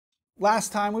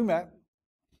last time we met,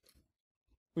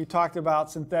 we talked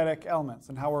about synthetic elements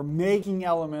and how we're making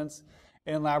elements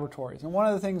in laboratories. And one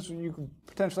of the things you could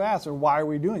potentially ask are, why are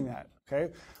we doing that?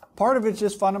 Okay, part of it's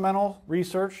just fundamental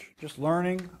research, just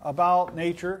learning about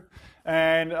nature,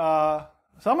 and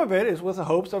some of it is with the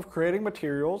hopes of creating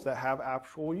materials that have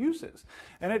actual uses.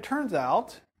 And it turns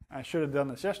out, I should have done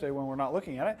this yesterday when we're not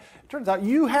looking at it, it turns out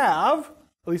you have,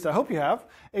 at least I hope you have,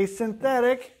 a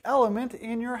synthetic element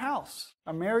in your house.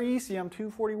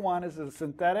 Am-241 is a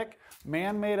synthetic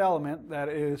man-made element that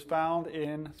is found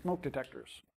in smoke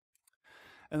detectors.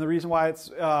 And the reason why it's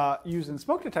used in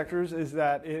smoke detectors is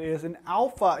that it is an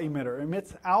alpha emitter. It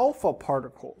emits alpha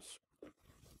particles.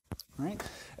 Right?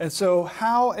 And so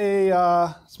how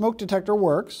a smoke detector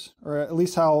works, or at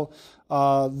least how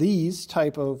these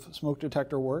type of smoke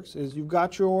detector works, is you've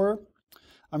got your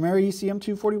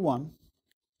Am-241,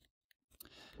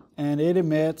 and it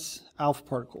emits alpha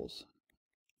particles.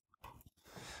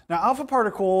 Now, alpha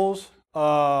particles they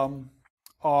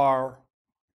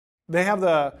have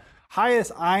the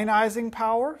highest ionizing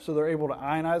power, so they're able to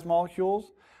ionize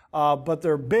molecules, but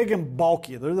they're big and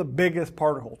bulky. They're the biggest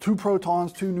particle. 2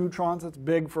 protons, 2 neutrons, that's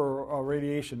big for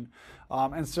radiation.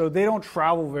 And so they don't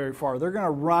travel very far. They're going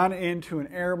to run into an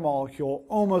air molecule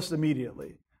almost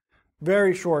immediately.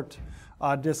 Very short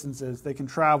distances they can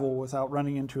travel without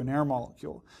running into an air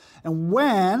molecule. And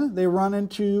when they run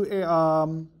into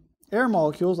air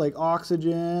molecules like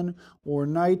oxygen or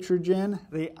nitrogen,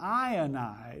 they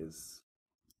ionize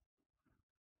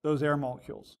those air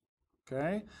molecules.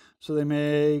 Okay, so they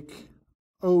make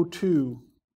O2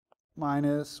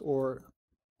 minus or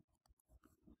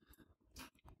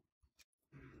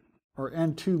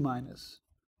N2 minus.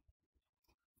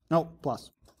 No,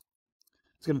 plus.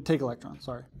 It's going to take electrons,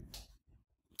 sorry.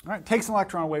 All right, takes an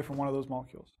electron away from one of those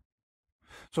molecules.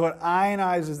 So it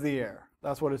ionizes the air.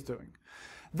 That's what it's doing.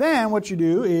 Then what you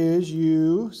do is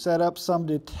you set up some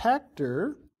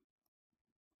detector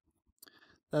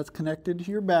that's connected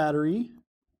to your battery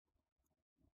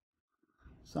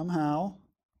somehow.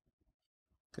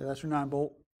 Okay, that's your 9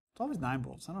 volt. It's always 9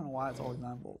 volts. I don't know why it's always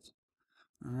 9 volts.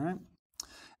 All right.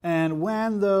 And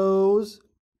when those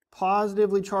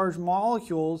positively charged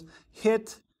molecules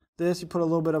hit this, you put a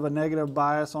little bit of a negative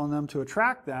bias on them to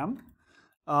attract them.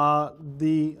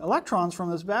 The electrons from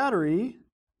this battery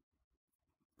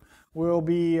will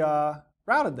be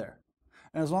routed there.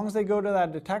 And as long as they go to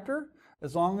that detector,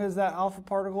 as long as that alpha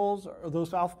particles, or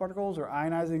those alpha particles are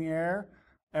ionizing air,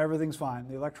 everything's fine.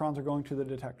 The electrons are going to the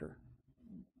detector.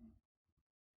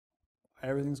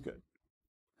 Everything's good.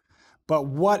 But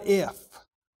what if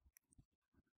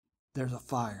there's a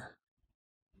fire?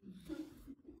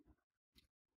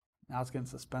 Now it's getting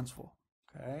suspenseful.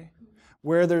 Okay?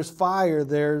 Where there's fire,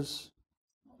 there's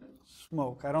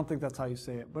smoke. I don't think that's how you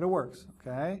say it, but it works.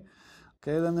 Okay?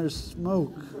 Okay, then there's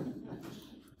smoke.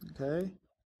 Okay?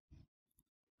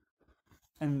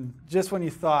 And just when you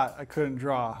thought I couldn't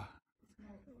draw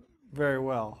very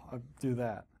well, I'll do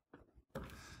that.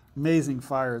 Amazing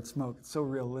fire and smoke. It's so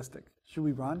realistic. Should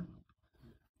we run?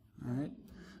 All right.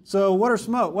 So what are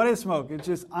smoke? What is smoke? It's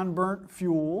just unburnt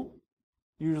fuel,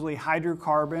 usually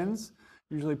hydrocarbons,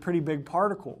 usually pretty big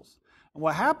particles. And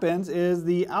what happens is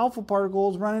the alpha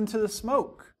particles run into the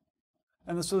smoke.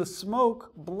 And so the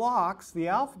smoke blocks the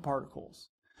alpha particles.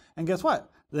 And guess what?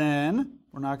 Then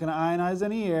we're not going to ionize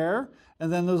any air,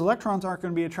 and then those electrons aren't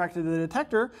going to be attracted to the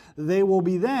detector. They will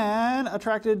be then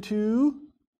attracted to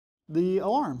the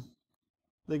alarm.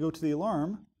 They go to the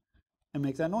alarm and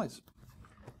make that noise.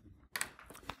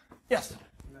 Yes?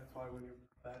 And that's why when your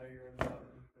battery or the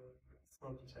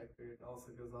smoke detector, it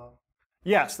also goes off?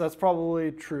 Yes, that's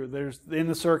probably true. There's in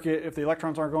the circuit, if the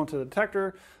electrons aren't going to the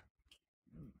detector,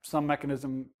 some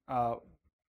mechanism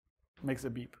makes a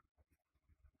beep.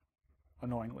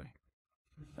 Annoyingly.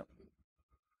 Yep.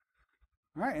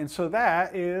 All right, and so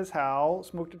that is how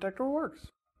smoke detector works.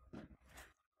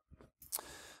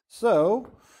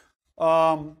 So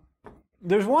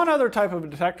there's one other type of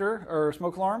detector or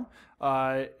smoke alarm.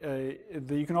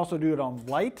 You can also do it on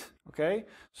light. Okay,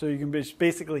 so you can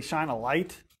basically shine a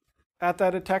light at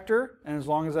that detector, and as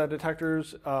long as that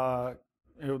detector's that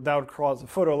would cause a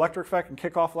photoelectric effect and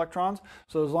kick off electrons.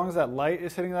 So as long as that light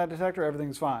is hitting that detector,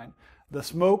 everything's fine. The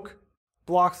smoke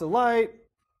blocks the light,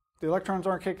 the electrons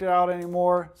aren't kicked out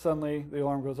anymore, suddenly the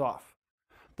alarm goes off.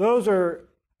 Those are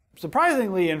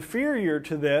surprisingly inferior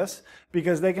to this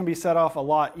because they can be set off a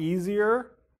lot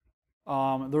easier.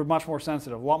 They're much more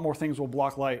sensitive. A lot more things will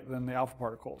block light than the alpha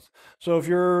particles. So if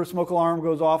your smoke alarm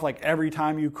goes off like every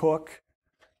time you cook,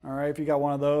 all right, if you got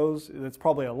one of those, it's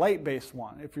probably a light-based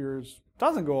one. If yours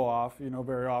doesn't go off,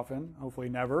 very often, hopefully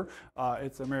never,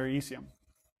 it's Am-241.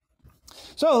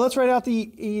 So let's write out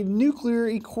the nuclear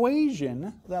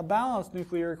equation, the balanced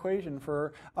nuclear equation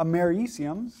for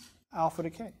americium alpha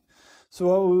decay. So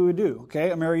what we would do, okay,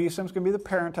 americium is going to be the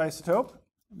parent isotope,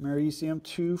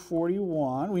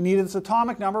 americium-241. We need its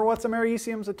atomic number. What's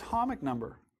americium's atomic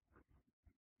number?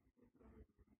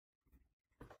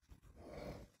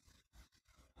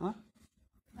 Huh?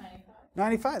 95.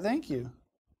 95, thank you.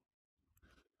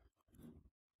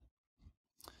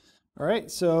 All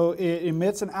right, so it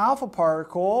emits an alpha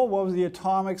particle. What was the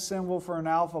atomic symbol for an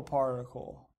alpha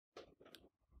particle?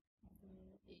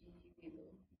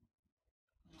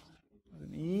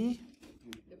 An E?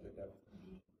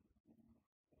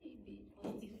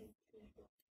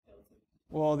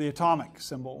 Well, the atomic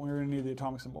symbol. We're going to need the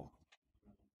atomic symbol.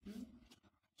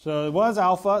 So it was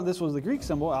alpha. This was the Greek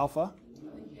symbol, alpha.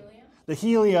 The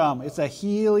helium. It's a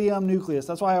helium nucleus.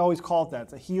 That's why I always call it that.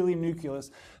 It's a helium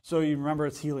nucleus. So you remember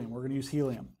it's helium. We're going to use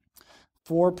helium.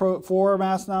 Four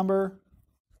mass number,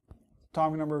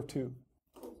 atomic number of 2.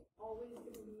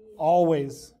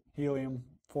 Always helium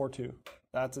 4-2.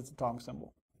 That's its atomic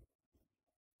symbol.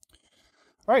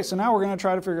 All right, so now we're going to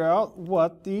try to figure out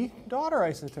what the daughter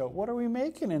isotope. What are we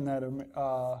making in that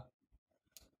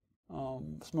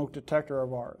smoke detector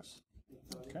of ours?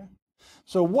 Okay.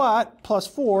 So what plus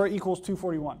 4 equals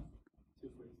 241?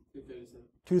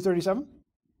 237.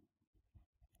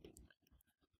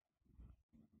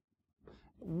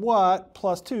 What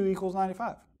plus 2 equals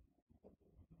 95?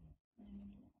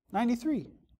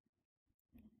 93.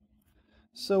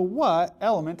 So what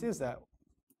element is that?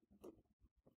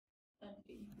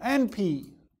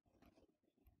 NP.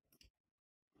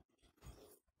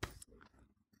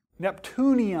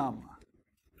 Neptunium.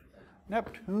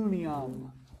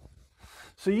 Neptunium.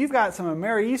 So you've got some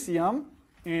americium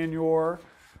in your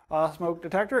smoke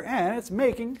detector, and it's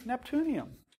making neptunium.